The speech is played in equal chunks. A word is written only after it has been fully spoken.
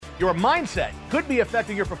Your mindset could be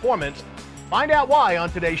affecting your performance. Find out why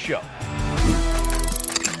on today's show.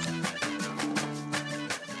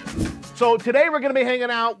 So today we're going to be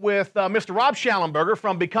hanging out with Mr. Rob Shallenberger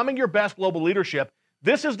from Becoming Your Best Global Leadership.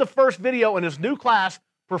 This is the first video in his new class,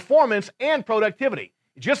 Performance and Productivity.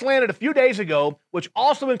 It just landed a few days ago, which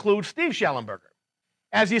also includes Steve Shallenberger.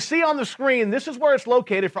 As you see on the screen, this is where it's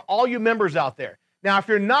located for all you members out there. Now, if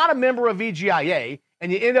you're not a member of VGIA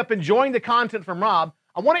and you end up enjoying the content from Rob,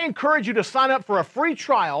 I want to encourage you to sign up for a free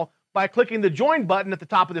trial by clicking the Join button at the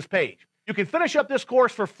top of this page. You can finish up this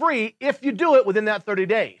course for free if you do it within that 30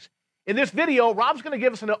 days. In this video, Rob's going to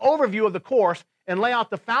give us an overview of the course and lay out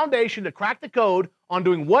the foundation to crack the code on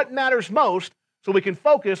doing what matters most so we can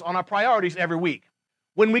focus on our priorities every week.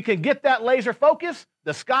 When we can get that laser focus,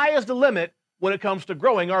 the sky is the limit when it comes to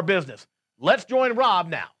growing our business. Let's join Rob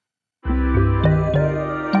now.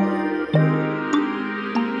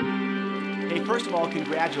 Hey, first of all,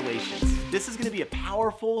 congratulations. This is going to be a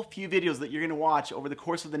powerful few videos that you're going to watch over the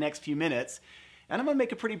course of the next few minutes, and I'm going to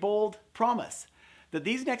make a pretty bold promise that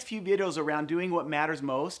these next few videos around doing what matters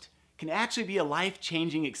most can actually be a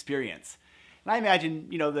life-changing experience. And I imagine,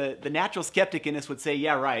 the natural skeptic in us would say,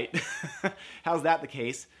 yeah, right. How's that the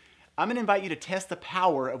case? I'm going to invite you to test the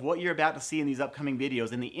power of what you're about to see in these upcoming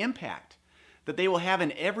videos and the impact that they will have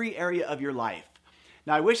in every area of your life.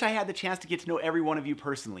 Now, I wish I had the chance to get to know every one of you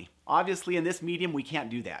personally. Obviously, in this medium, we can't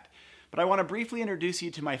do that. But I want to briefly introduce you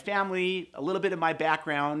to my family, a little bit of my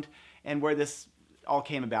background, and where this all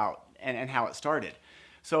came about and how it started.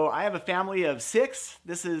 So I have a family of 6.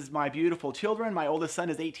 This is my beautiful children. My oldest son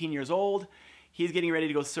is 18 years old. He's getting ready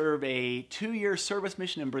to go serve a 2-year service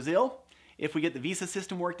mission in Brazil if we get the visa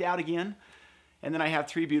system worked out again. And then I have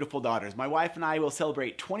 3 beautiful daughters. My wife and I will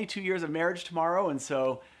celebrate 22 years of marriage tomorrow, and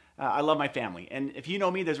so I love my family. And if you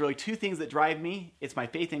know me, there's really 2 things that drive me. It's my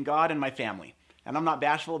faith in God and my family. And I'm not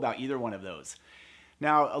bashful about either one of those.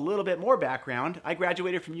 Now, a little bit more background. I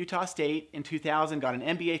graduated from Utah State in 2000, got an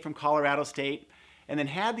MBA from Colorado State, and then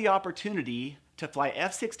had the opportunity to fly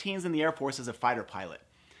F-16s in the Air Force as a fighter pilot.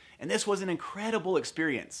 And this was an incredible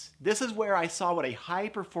experience. This is where I saw what a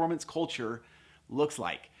high-performance culture looks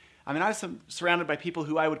like. I mean, I was surrounded by people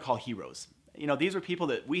who I would call heroes. These were people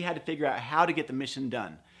that we had to figure out how to get the mission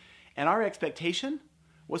done. And our expectation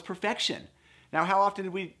was perfection. Now, how often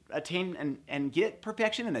did we attain and get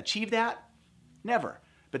perfection and achieve that? Never.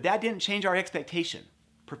 But that didn't change our expectation.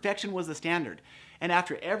 Perfection was the standard. And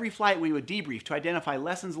after every flight, we would debrief to identify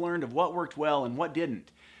lessons learned of what worked well and what didn't,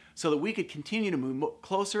 so that we could continue to move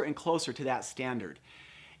closer and closer to that standard.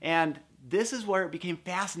 And this is where it became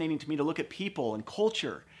fascinating to me to look at people and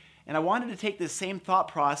culture. And I wanted to take this same thought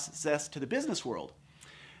process to the business world.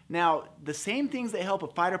 Now, the same things that help a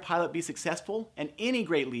fighter pilot be successful and any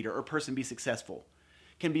great leader or person be successful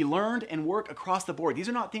can be learned and work across the board. These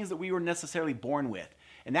are not things that we were necessarily born with.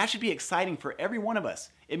 And that should be exciting for every one of us.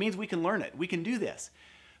 It means we can learn it. We can do this.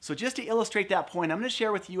 So just to illustrate that point, I'm going to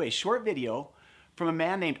share with you a short video from a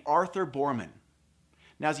man named Arthur Borman.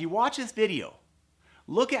 Now, as you watch this video,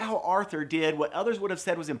 look at how Arthur did what others would have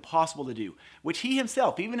said was impossible to do, which he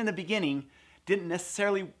himself, even in the beginning, didn't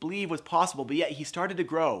necessarily believe was possible, but yet he started to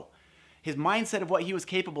grow. His mindset of what he was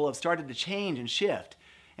capable of started to change and shift,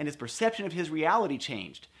 and his perception of his reality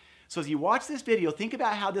changed. So as you watch this video, think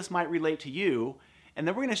about how this might relate to you, and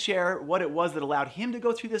then we're going to share what it was that allowed him to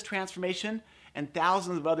go through this transformation and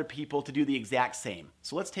thousands of other people to do the exact same.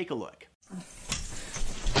 So let's take a look.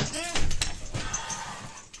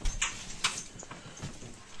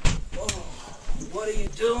 Whoa, what are you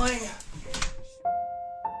doing?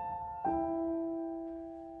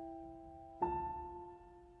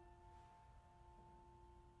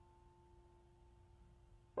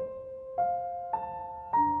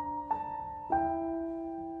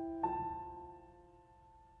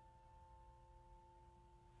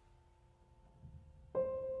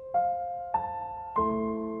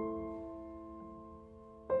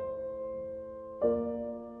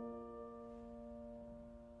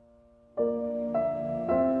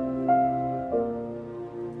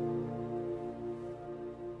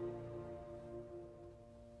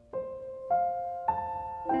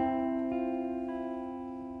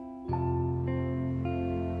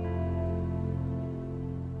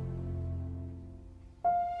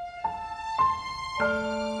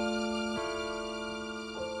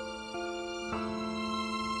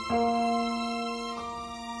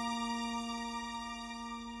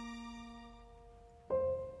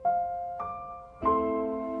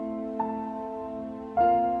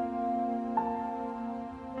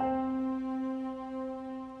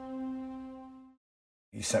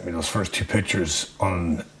 He sent me those first 2 pictures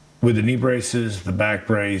with the knee braces, the back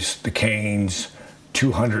brace, the canes,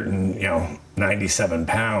 297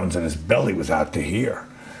 pounds and his belly was out to here.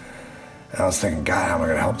 And I was thinking, God, how am I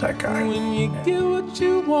going to help that guy? When you get what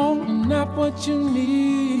you want and not what you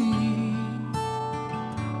need.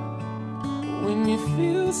 When you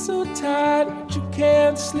feel so tired that you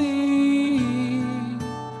can't sleep.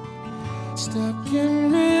 Stuck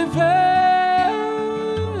in reverse.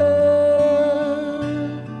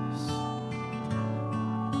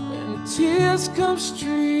 And tears come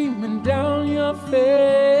streaming down your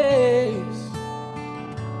face.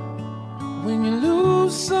 When you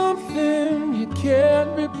lose something you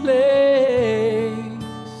can't replace.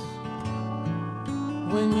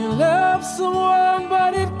 When you love someone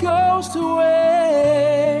but it goes to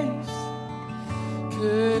waste.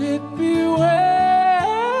 Could it be worse?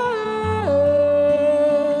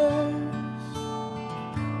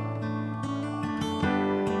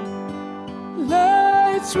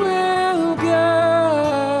 Lights will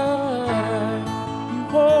guide you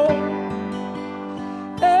home.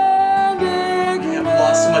 I've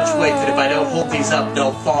lost so much weight that if I don't hold these up,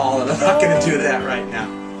 they'll fall, and I'm not going to do that right now.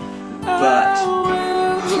 But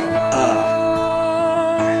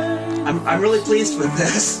I'm really pleased with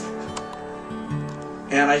this,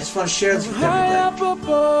 and I just want to share this with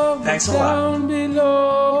everybody. Thanks a lot. When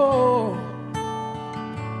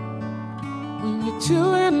you're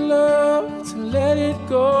too in love to let it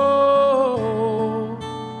go,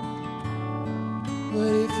 but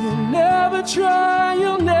if you never try,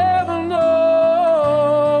 you'll never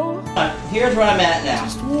know. Here's where I'm at now.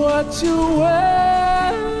 Just what you wear.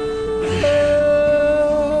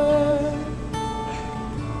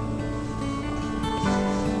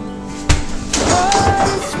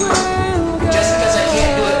 Just because I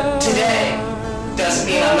can't do it today doesn't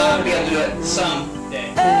mean I'm not going to be able to do it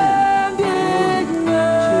someday. And ignite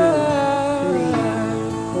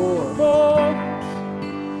both.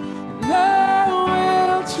 And I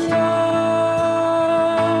will try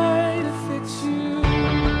to fix you.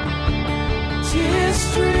 Tears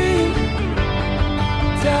stream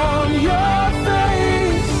down your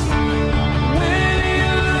face when you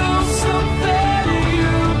lose something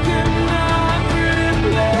you cannot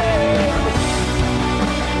replace.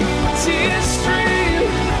 Tears stream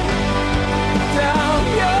down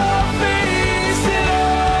your face, and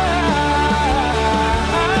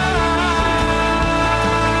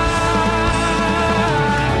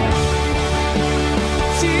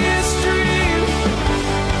tears stream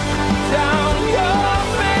down your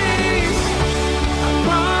face. I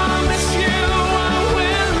promise you I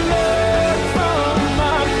will learn from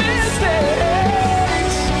my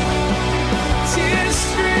mistakes. Tears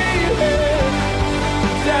stream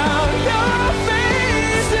down your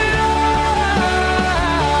face,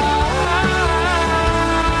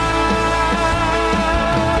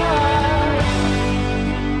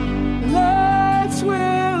 and lights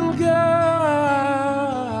will guide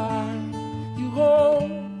you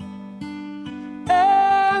home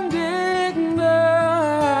and ignite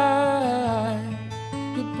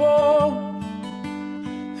your bones,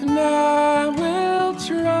 and I will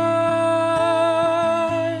try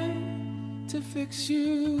to fix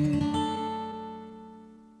you.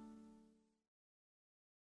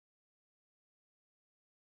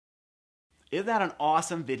 Isn't that an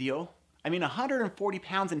awesome video? I mean, 140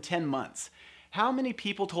 pounds in 10 months. How many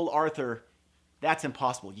people told Arthur, that's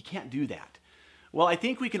impossible, you can't do that? Well, I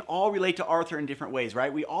think we can all relate to Arthur in different ways,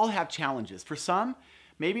 right? We all have challenges. For some,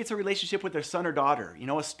 maybe it's a relationship with their son or daughter, you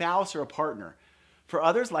know, a spouse or a partner. For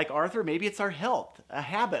others, like Arthur, maybe it's our health, a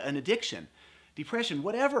habit, an addiction, depression,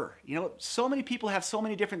 whatever. You know, so many people have so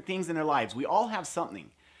many different things in their lives. We all have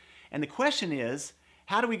something. And the question is,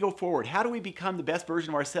 how do we go forward? How do we become the best version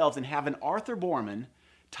of ourselves and have an Arthur Boorman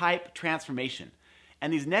type transformation?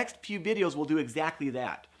 And these next few videos will do exactly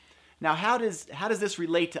that. Now, how does this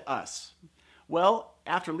relate to us? Well,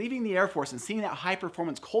 after leaving the Air Force and seeing that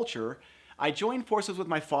high-performance culture, I joined forces with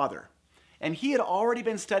my father. And he had already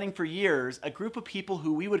been studying for years a group of people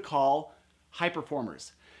who we would call high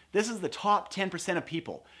performers. This is the top 10% of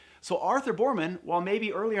people. So Arthur Boorman, while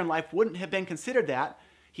maybe earlier in life wouldn't have been considered that,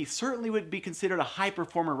 he certainly would be considered a high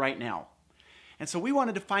performer right now. And so we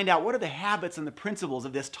wanted to find out, what are the habits and the principles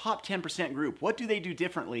of this top 10% group? What do they do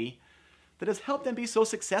differently that has helped them be so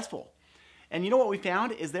successful? And you know what we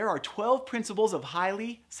found is there are 12 principles of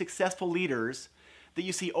highly successful leaders that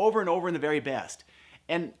you see over and over in the very best.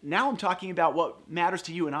 And now I'm talking about what matters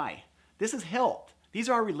to you and I. This is health. These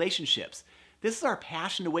are our relationships. This is our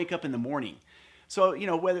passion to wake up in the morning. So, you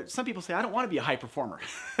know, whether some people say, I don't want to be a high performer.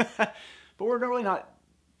 But we're really not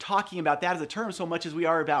talking about that as a term so much as we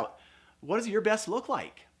are about, what does your best look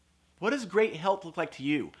like? What does great health look like to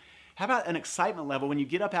you? How about an excitement level when you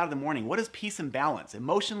get up out of the morning? What does peace and balance,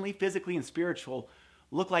 emotionally, physically, and spiritual,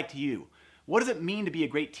 look like to you? What does it mean to be a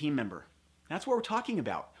great team member? That's what we're talking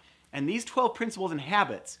about. And these 12 principles and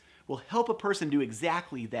habits will help a person do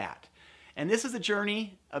exactly that. And this is a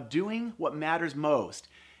journey of doing what matters most.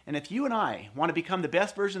 And if you and I want to become the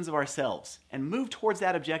best versions of ourselves and move towards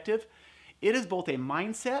that objective, it is both a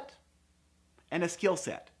mindset and a skill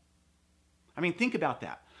set. I mean, think about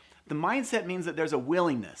that. The mindset means that there's a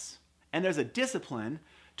willingness and there's a discipline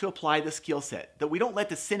to apply the skill set, that we don't let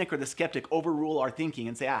the cynic or the skeptic overrule our thinking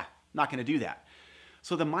and say, not going to do that.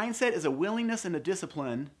 So the mindset is a willingness and a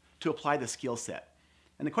discipline to apply the skill set.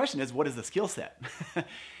 And the question is, what is the skill set?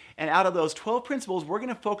 And out of those 12 principles, we're going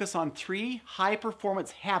to focus on 3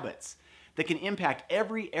 high-performance habits that can impact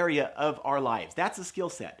every area of our lives. That's a skill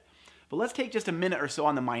set. But let's take just a minute or so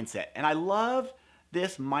on the mindset. And I love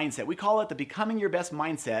this mindset. We call it the Becoming Your Best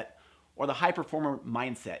Mindset, or the High Performer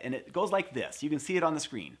Mindset. And it goes like this. You can see it on the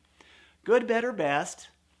screen. Good, better, best.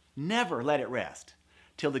 Never let it rest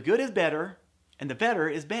till the good is better and the better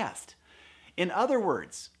is best. In other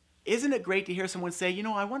words, isn't it great to hear someone say,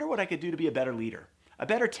 I wonder what I could do to be a better leader, a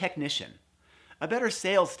better technician, a better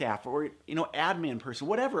sales staff, or admin person,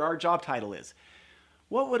 whatever our job title is.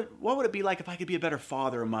 What would it be like if I could be a better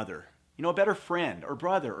father or mother, a better friend or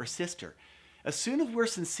brother or sister? As soon as we're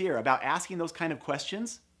sincere about asking those kind of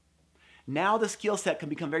questions, now the skill set can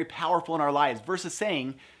become very powerful in our lives versus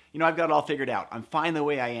saying, I've got it all figured out. I'm fine the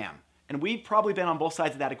way I am. And we've probably been on both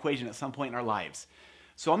sides of that equation at some point in our lives.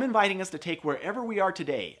 So I'm inviting us to take wherever we are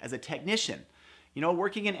today as a technician,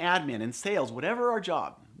 working in admin and sales, whatever our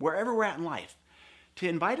job, wherever we're at in life, to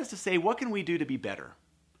invite us to say, what can we do to be better?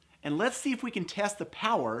 And let's see if we can test the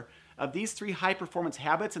power of these 3 high-performance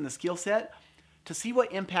habits and the skill set to see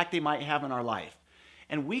what impact they might have in our life.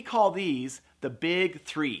 And we call these the Big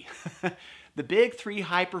 3. The Big 3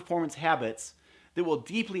 high-performance habits that will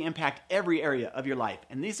deeply impact every area of your life.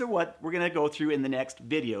 And these are what we're going to go through in the next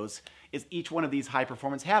videos, is each one of these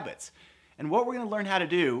high-performance habits. And what we're going to learn how to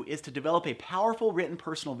do is to develop a powerful written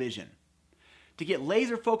personal vision, to get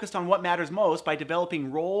laser focused on what matters most by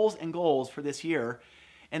developing roles and goals for this year,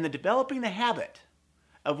 and then developing the habit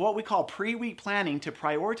of what we call pre-week planning to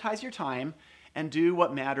prioritize your time and do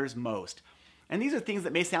what matters most. And these are things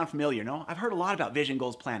that may sound familiar, I've heard a lot about vision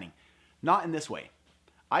goals planning. Not in this way.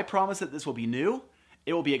 I promise that this will be new,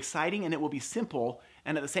 it will be exciting, and it will be simple,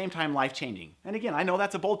 and at the same time life-changing. And again, I know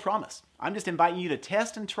that's a bold promise. I'm just inviting you to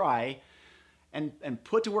test and try and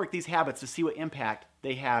put to work these habits to see what impact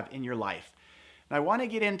they have in your life. And I want to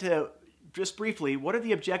get into, just briefly, what are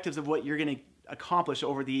the objectives of what you're going to accomplish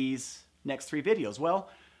over these next 3 videos? Well,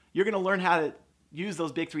 you're going to learn how to use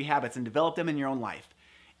those big 3 habits and develop them in your own life.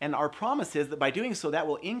 And our promise is that by doing so, that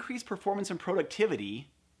will increase performance and productivity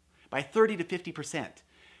by 30 to 50%.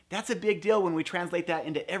 That's a big deal when we translate that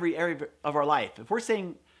into every area of our life. If we're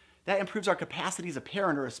saying that improves our capacity as a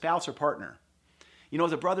parent or a spouse or partner,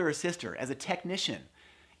 as a brother or sister, as a technician,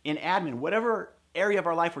 in admin, whatever area of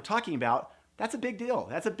our life we're talking about, that's a big deal.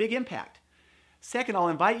 That's a big impact. Second, I'll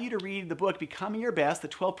invite you to read the book, Becoming Your Best, the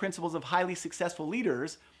 12 Principles of Highly Successful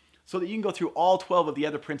Leaders, so that you can go through all 12 of the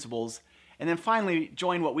other principles. And then finally,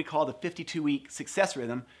 join what we call the 52-week success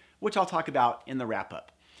rhythm, which I'll talk about in the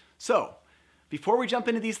wrap-up. So, before we jump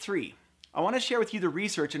into these 3, I want to share with you the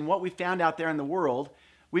research and what we found out there in the world.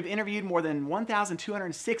 We've interviewed more than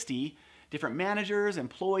 1,260 different managers,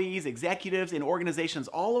 employees, executives in organizations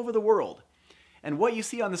all over the world. And what you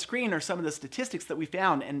see on the screen are some of the statistics that we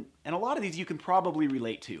found, and a lot of these you can probably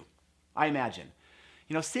relate to, I imagine.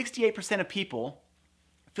 68% of people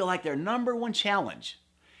feel like their number one challenge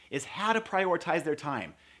is how to prioritize their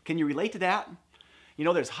time. Can you relate to that?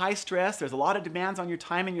 There's high stress, there's a lot of demands on your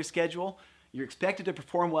time and your schedule. You're expected to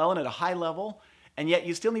perform well and at a high level, and yet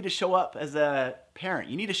you still need to show up as a parent.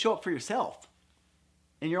 You need to show up for yourself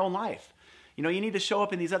in your own life. You need to show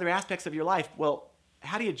up in these other aspects of your life. Well,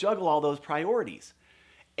 how do you juggle all those priorities?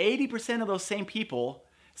 80% of those same people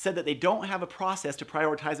said that they don't have a process to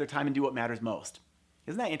prioritize their time and do what matters most.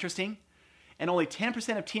 Isn't that interesting? And only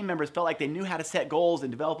 10% of team members felt like they knew how to set goals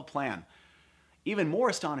and develop a plan. Even more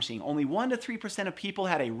astonishing, only 1 to 3% of people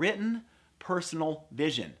had a written personal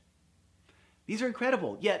vision. These are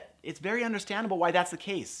incredible, yet it's very understandable why that's the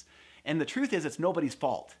case. And the truth is, it's nobody's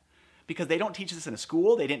fault, because they don't teach this in a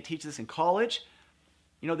school, they didn't teach this in college.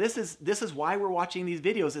 This is why we're watching these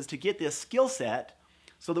videos, is to get this skill set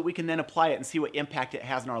so that we can then apply it and see what impact it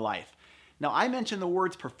has in our life. Now, I mentioned the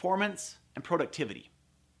words performance and productivity.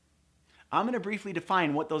 I'm going to briefly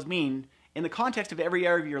define what those mean in the context of every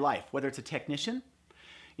area of your life, whether it's a technician,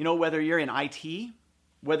 whether you're in IT,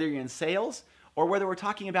 whether you're in sales, or whether we're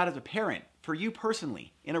talking about as a parent, for you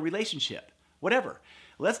personally, in a relationship, whatever.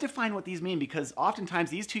 Let's define what these mean, because oftentimes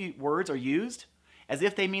these two words are used as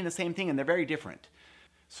if they mean the same thing and they're very different.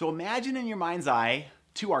 So imagine in your mind's eye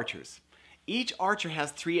 2 archers. Each archer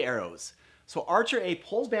has 3 arrows. So archer A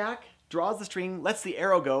pulls back, draws the string, lets the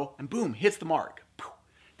arrow go, and boom, hits the mark.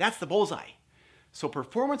 That's the bullseye. So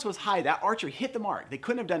performance was high. That archer hit the mark. They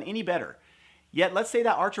couldn't have done any better. Yet let's say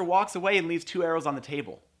that archer walks away and leaves 2 arrows on the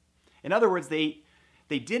table. In other words, they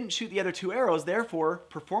didn't shoot the other 2 arrows, therefore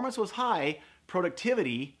performance was high,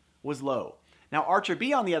 productivity was low. Now archer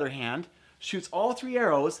B, on the other hand, shoots all 3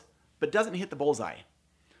 arrows, but doesn't hit the bullseye.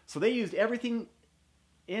 So they used everything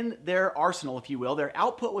in their arsenal, if you will. Their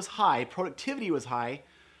output was high, productivity was high,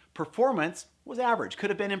 performance was average, could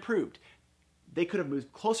have been improved. They could have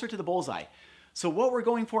moved closer to the bullseye. So what we're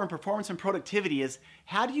going for in performance and productivity is,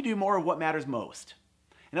 how do you do more of what matters most?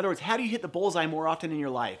 In other words, how do you hit the bullseye more often in your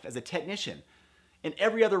life as a technician, in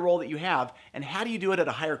every other role that you have, and how do you do it at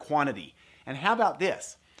a higher quantity? And how about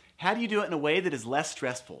this? How do you do it in a way that is less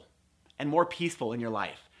stressful and more peaceful in your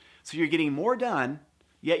life? So you're getting more done,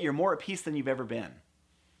 yet you're more at peace than you've ever been.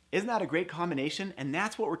 Isn't that a great combination? And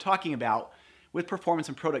that's what we're talking about with performance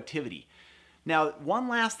and productivity. Now, one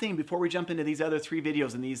last thing before we jump into these other 3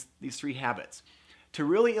 videos and these 3 habits. To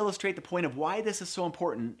really illustrate the point of why this is so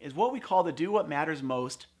important is what we call the Do What Matters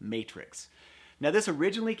Most matrix. Now, this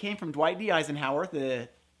originally came from Dwight D. Eisenhower,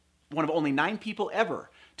 one of only 9 people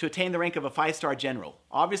ever to attain the rank of a 5-star general,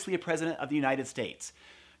 obviously a president of the United States.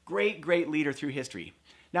 Great, great leader through history.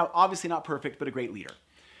 Now, obviously not perfect, but a great leader.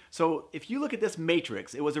 So if you look at this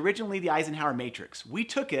matrix, it was originally the Eisenhower matrix. We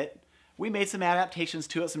took it, we made some adaptations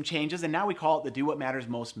to it, some changes, and now we call it the Do What Matters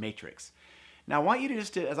Most matrix. Now I want you to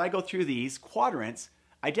just, as I go through these quadrants,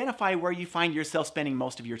 identify where you find yourself spending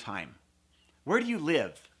most of your time. Where do you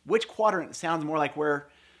live? Which quadrant sounds more like where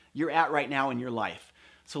you're at right now in your life?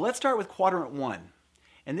 So let's start with quadrant 1.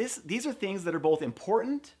 And these are things that are both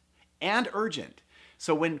important and urgent.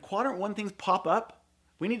 So when quadrant 1 things pop up,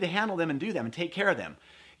 we need to handle them and do them and take care of them.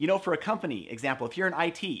 You know, for a company example, if you're in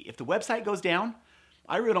IT, if the website goes down,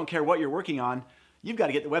 I really don't care what you're working on, you've got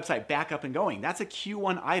to get the website back up and going. That's a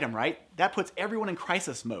Q1 item, right? That puts everyone in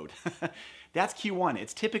crisis mode. That's Q1.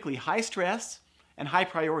 It's typically high stress and high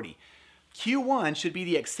priority. Q1 should be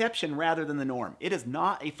the exception rather than the norm. It is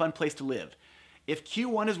not a fun place to live. If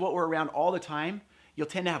Q1 is what we're around all the time, you'll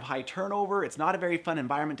tend to have high turnover. It's not a very fun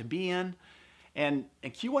environment to be in. And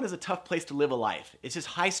Q1 is a tough place to live a life. It's just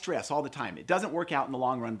high stress all the time. It doesn't work out in the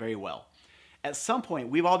long run very well. At some point,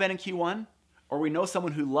 we've all been in Q1, or we know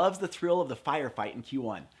someone who loves the thrill of the firefight in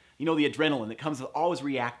Q1. You know, the adrenaline that comes with always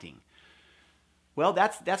reacting. Well,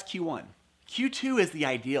 that's Q1. Q2 is the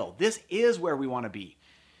ideal. This is where we want to be.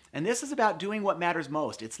 And this is about doing what matters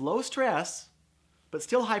most. It's low stress, but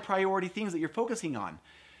still high priority things that you're focusing on.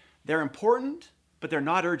 They're important, but they're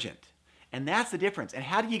not urgent. And that's the difference. And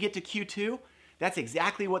how do you get to Q2? That's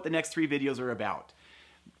exactly what the next 3 videos are about.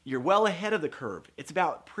 You're well ahead of the curve. It's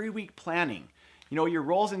about pre-week planning. You know, your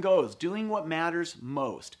roles and goes, doing what matters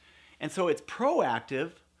most. And so it's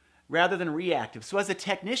proactive rather than reactive. So as a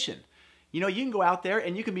technician, you know, you can go out there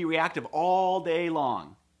and you can be reactive all day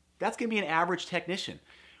long. That's going to be an average technician.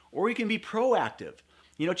 Or you can be proactive,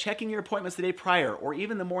 you know, checking your appointments the day prior or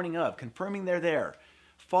even the morning of, confirming they're there,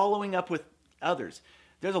 following up with others.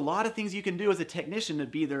 There's a lot of things you can do as a technician to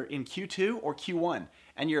be either in Q2 or Q1,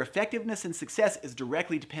 and your effectiveness and success is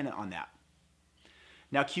directly dependent on that.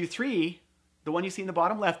 Now Q3, the one you see in the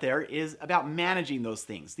bottom left there, is about managing those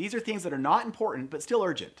things. These are things that are not important but still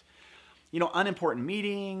urgent. You know, unimportant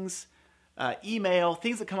meetings, email,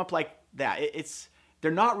 things that come up like that.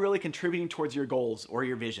 They're not really contributing towards your goals or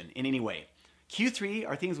your vision in any way. Q3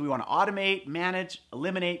 are things we want to automate, manage,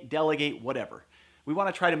 eliminate, delegate, whatever. We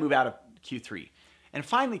want to try to move out of Q3. And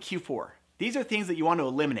finally, Q4. These are things that you want to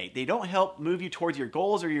eliminate. They don't help move you towards your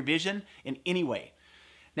goals or your vision in any way.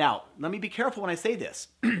 Now, let me be careful when I say this.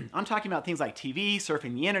 I'm talking about things like TV,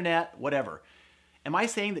 surfing the internet, whatever. Am I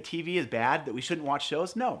saying that TV is bad, that we shouldn't watch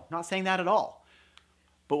shows? No, not saying that at all.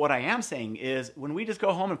 But what I am saying is when we just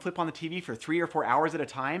go home and flip on the TV for 3 or 4 hours at a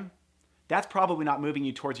time, that's probably not moving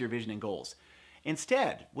you towards your vision and goals.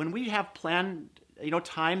 Instead, when we have planned,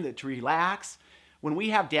 time to relax, when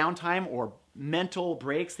we have downtime or mental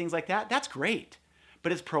breaks, things like that, that's great.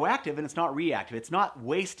 But it's proactive and it's not reactive. It's not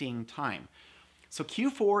wasting time. So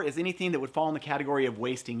Q4 is anything that would fall in the category of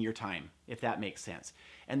wasting your time, if that makes sense.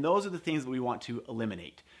 And those are the things that we want to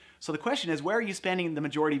eliminate. So the question is, where are you spending the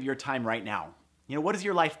majority of your time right now? What does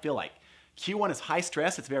your life feel like? Q1 is high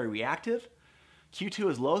stress, it's very reactive. Q2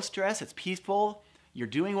 is low stress, it's peaceful. You're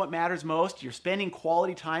doing what matters most. You're spending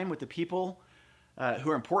quality time with the people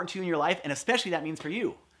who are important to you in your life, and especially that means for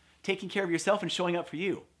you, taking care of yourself and showing up for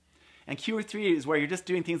you. And Q3 is where you're just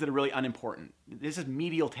doing things that are really unimportant. This is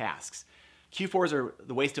medial tasks. Q4s are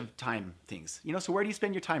the waste of time things. So where do you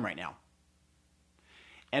spend your time right now?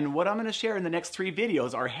 And what I'm going to share in the next 3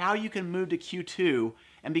 videos are how you can move to Q2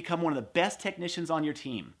 and become one of the best technicians on your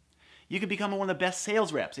team. You can become one of the best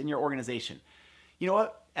sales reps in your organization. You know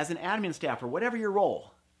what? As an admin staff or whatever your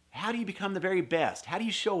role, how do you become the very best? How do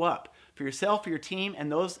you show up for yourself, for your team,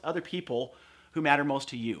 and those other people who matter most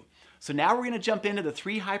to you? So now we're going to jump into the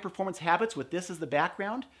 3 high-performance habits with this as the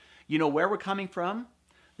background. You know where we're coming from.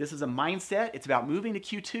 This is a mindset. It's about moving to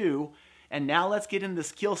Q2. And now let's get into the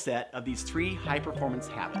skill set of these 3 high-performance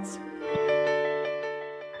habits.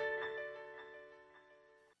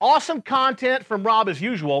 Awesome content from Rob as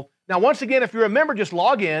usual. Now, once again, if you're a member, just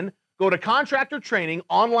log in, go to Contractor Training,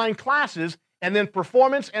 online classes, and then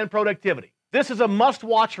Performance and Productivity. This is a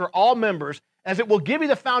must-watch for all members, as it will give you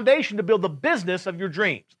the foundation to build the business of your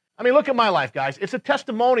dreams. I mean, look at my life, guys. It's a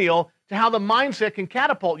testimonial to how the mindset can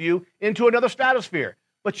catapult you into another stratosphere.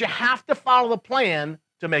 But you have to follow the plan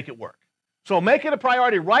to make it work. So make it a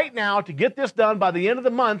priority right now to get this done by the end of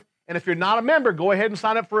the month. And if you're not a member, go ahead and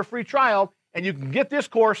sign up for a free trial, and you can get this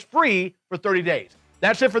course free for 30 days.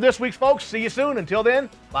 That's it for this week, folks. See you soon. Until then,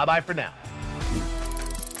 bye-bye for now.